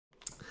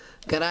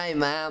G'day,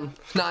 ma'am.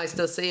 Nice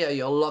to see you.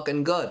 You're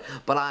looking good.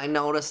 But I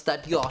noticed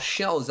that your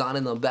shoes aren't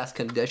in the best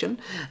condition,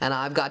 and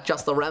I've got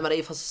just the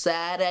remedy for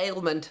sad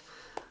ailment.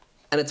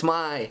 And it's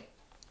my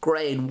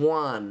grade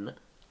 1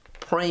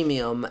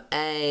 premium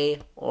A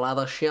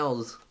leather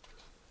shoes.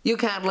 You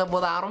can't live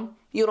without them.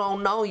 You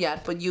don't know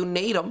yet, but you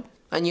need them,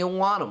 and you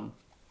want them.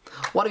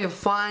 What if you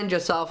find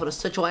yourself in a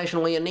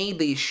situation where you need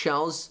these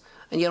shoes,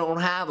 and you don't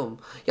have them?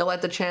 You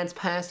let the chance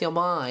pass you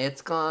by.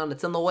 It's gone.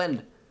 It's in the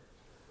wind.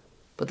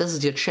 But this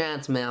is your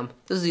chance, ma'am.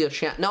 This is your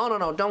chance.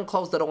 No, don't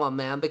close the door,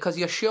 ma'am, because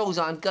your shoes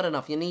aren't good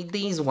enough. You need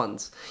these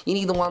ones. You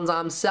need the ones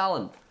I'm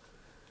selling.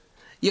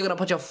 You're going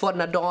to put your foot in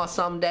the door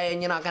someday,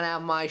 and you're not going to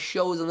have my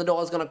shoes, and the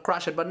door's going to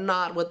crush it, but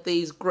not with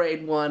these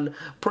grade 1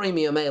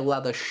 premium A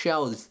leather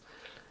shoes.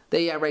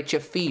 They aerate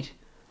your feet.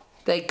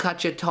 They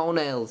cut your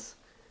toenails.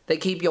 They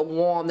keep you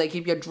warm. They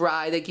keep you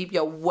dry. They keep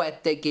you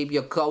wet. They keep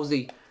you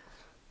cozy.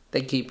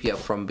 They keep you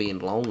from being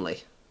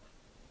lonely.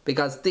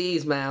 Because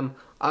these, ma'am,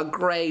 are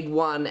grade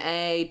 1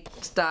 A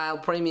style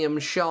premium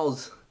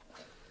shoes.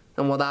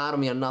 And without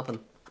them, you're nothing.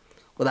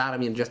 Without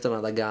them, you're just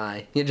another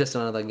guy. You're just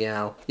another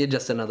gal. You're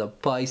just another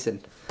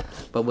person.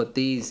 But with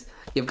these,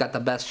 you've got the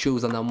best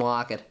shoes on the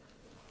market.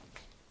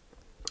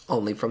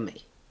 Only from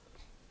me.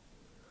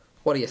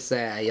 What do you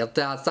say?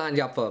 I'll sign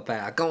you up for a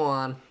pair. Go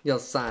on. You'll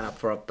sign up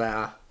for a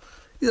pair.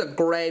 These are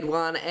grade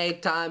 1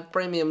 A-time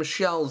premium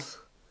shoes.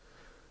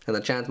 And the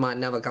chance might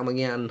never come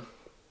again.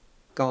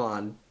 Go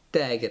on.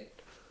 Take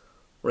it.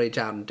 Reach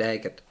out and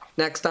take it.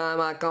 Next time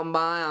I come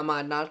by, I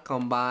might not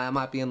come by. I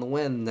might be in the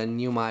wind,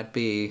 and you might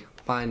be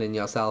finding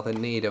yourself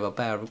in need of a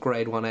pair of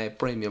grade 1A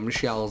premium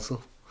shells.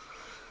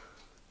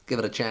 Give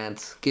it a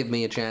chance. Give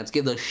me a chance.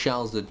 Give the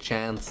shells a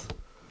chance.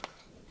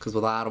 Because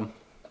without them,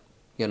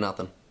 you're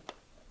nothing.